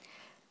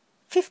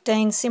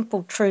15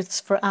 simple truths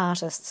for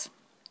artists.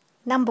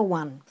 Number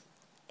 1.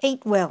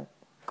 Eat well.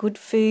 Good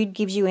food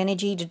gives you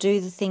energy to do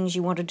the things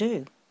you want to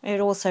do. It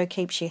also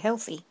keeps you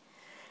healthy.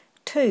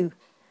 2.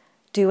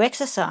 Do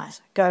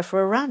exercise. Go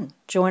for a run.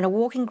 Join a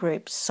walking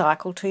group.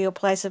 Cycle to your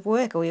place of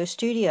work or your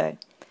studio.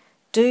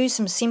 Do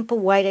some simple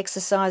weight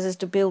exercises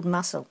to build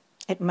muscle.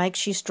 It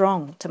makes you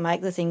strong to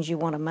make the things you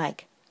want to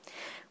make.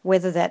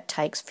 Whether that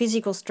takes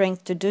physical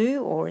strength to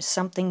do or is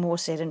something more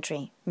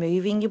sedentary,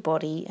 moving your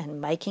body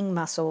and making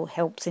muscle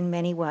helps in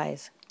many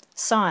ways.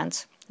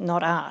 Science,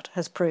 not art,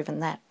 has proven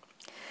that.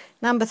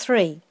 Number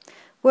 3,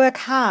 work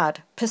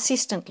hard,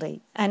 persistently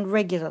and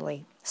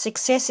regularly.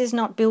 Success is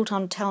not built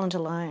on talent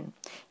alone.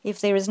 If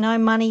there is no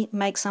money,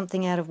 make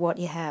something out of what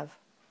you have.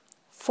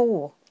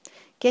 4,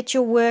 get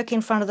your work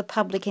in front of the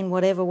public in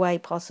whatever way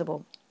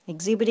possible.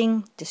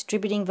 Exhibiting,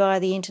 distributing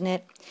via the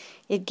internet,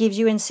 it gives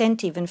you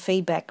incentive and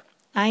feedback.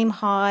 Aim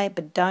high,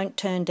 but don't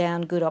turn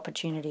down good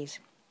opportunities.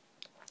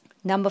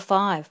 Number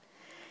 5,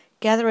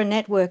 gather a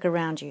network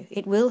around you.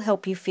 It will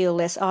help you feel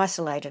less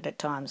isolated at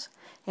times.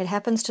 It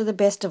happens to the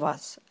best of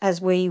us as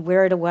we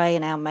wear it away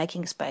in our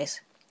making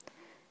space.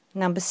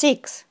 Number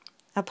 6,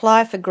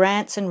 apply for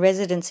grants and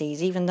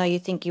residencies even though you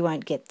think you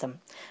won't get them.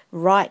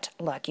 Write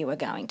like you are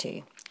going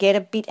to. Get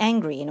a bit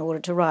angry in order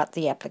to write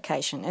the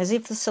application, as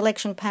if the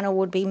selection panel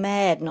would be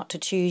mad not to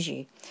choose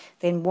you.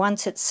 Then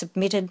once it's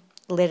submitted,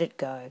 let it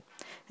go.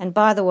 And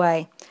by the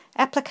way,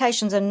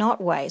 applications are not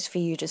ways for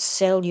you to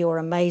sell your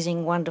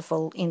amazing,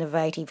 wonderful,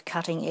 innovative,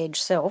 cutting-edge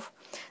self.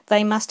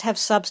 They must have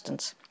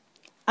substance.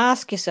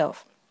 Ask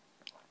yourself,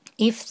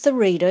 if the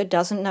reader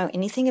doesn't know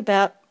anything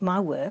about my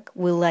work,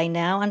 will they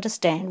now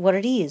understand what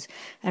it is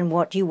and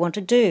what you want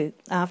to do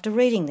after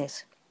reading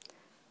this?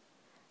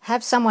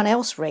 Have someone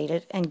else read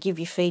it and give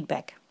you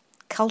feedback.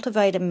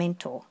 Cultivate a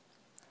mentor.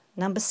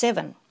 Number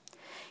 7,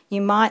 you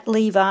might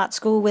leave art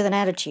school with an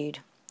attitude,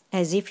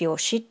 as if your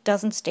shit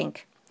doesn't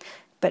stink.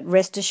 But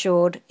rest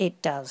assured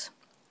it does.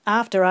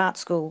 After art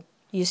school,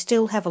 you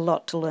still have a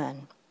lot to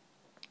learn.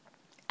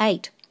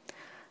 8.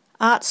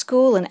 Art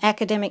school and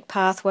academic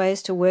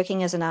pathways to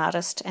working as an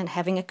artist and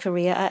having a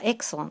career are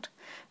excellent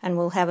and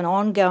will have an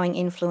ongoing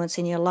influence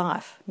in your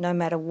life, no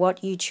matter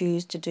what you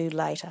choose to do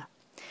later.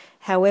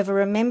 However,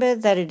 remember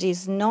that it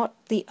is not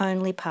the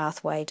only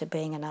pathway to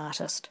being an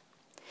artist.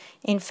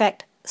 In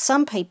fact,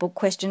 some people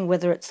question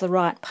whether it's the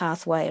right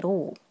pathway at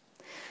all.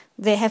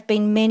 There have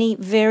been many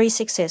very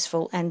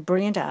successful and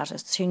brilliant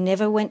artists who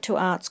never went to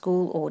art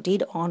school or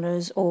did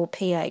honours or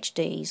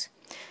PhDs.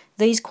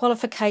 These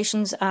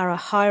qualifications are a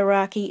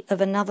hierarchy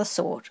of another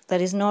sort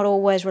that is not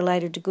always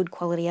related to good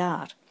quality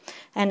art.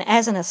 And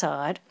as an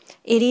aside,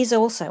 it is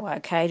also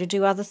okay to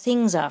do other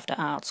things after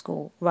art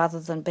school rather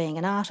than being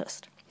an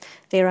artist.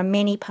 There are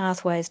many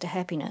pathways to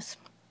happiness.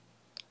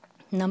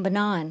 Number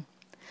 9,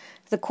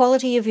 the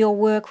quality of your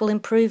work will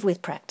improve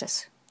with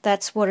practice.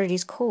 That's what it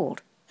is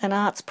called, an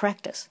arts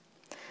practice.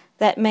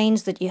 That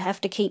means that you have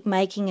to keep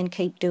making and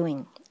keep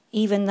doing,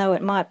 even though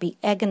it might be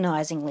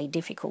agonisingly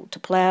difficult to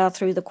plough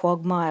through the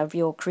quagmire of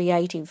your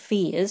creative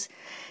fears.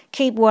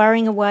 Keep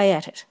worrying away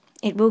at it.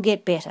 It will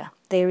get better.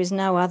 There is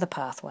no other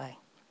pathway.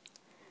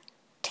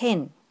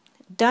 10.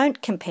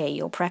 Don't compare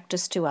your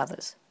practice to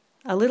others.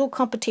 A little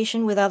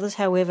competition with others,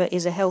 however,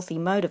 is a healthy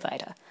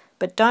motivator,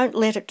 but don't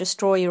let it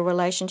destroy your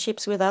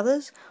relationships with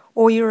others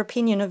or your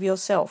opinion of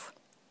yourself.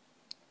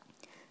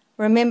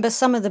 Remember,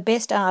 some of the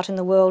best art in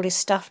the world is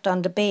stuffed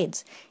under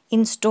beds,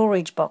 in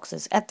storage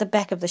boxes, at the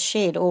back of the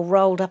shed or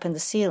rolled up in the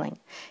ceiling.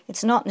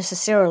 It's not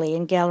necessarily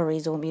in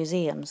galleries or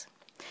museums.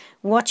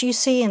 What you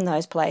see in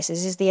those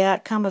places is the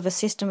outcome of a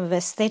system of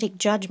aesthetic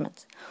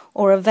judgments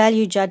or a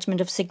value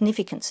judgment of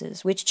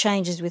significances which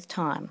changes with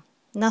time.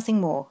 Nothing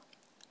more.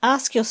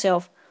 Ask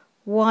yourself,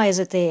 why is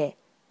it there?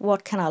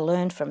 What can I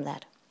learn from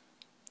that?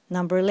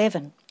 Number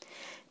 11.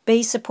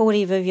 Be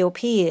supportive of your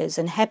peers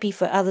and happy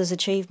for others'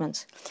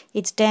 achievements.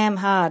 It's damn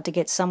hard to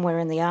get somewhere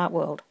in the art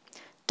world.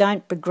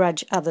 Don't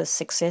begrudge others'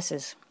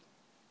 successes.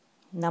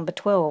 Number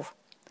 12.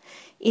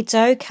 It's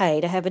okay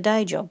to have a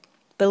day job.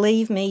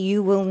 Believe me,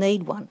 you will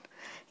need one.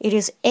 It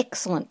is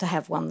excellent to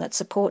have one that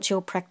supports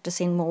your practice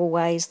in more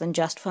ways than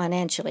just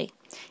financially.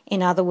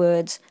 In other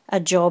words, a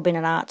job in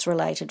an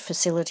arts-related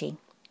facility.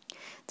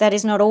 That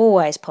is not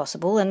always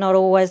possible and not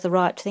always the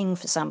right thing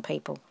for some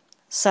people.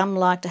 Some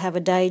like to have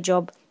a day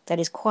job that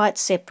is quite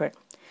separate.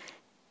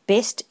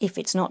 Best if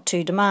it's not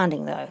too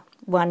demanding though,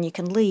 one you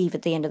can leave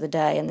at the end of the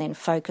day and then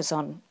focus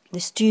on the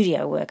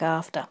studio work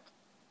after.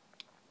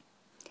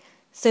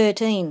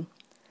 13.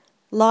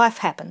 Life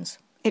happens.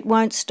 It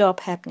won't stop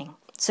happening,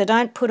 so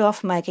don't put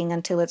off making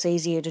until it's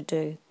easier to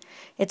do.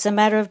 It's a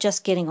matter of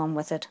just getting on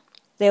with it.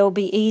 There will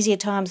be easier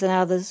times than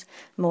others,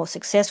 more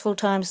successful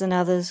times than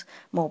others,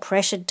 more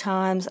pressured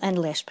times and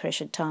less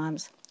pressured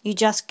times. You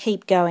just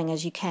keep going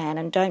as you can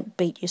and don't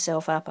beat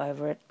yourself up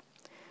over it.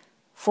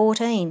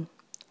 14.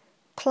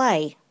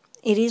 Play.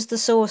 It is the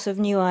source of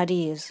new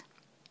ideas.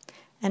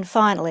 And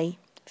finally,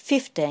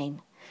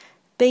 15.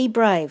 Be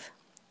brave.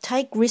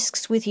 Take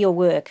risks with your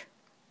work,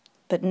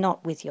 but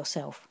not with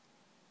yourself.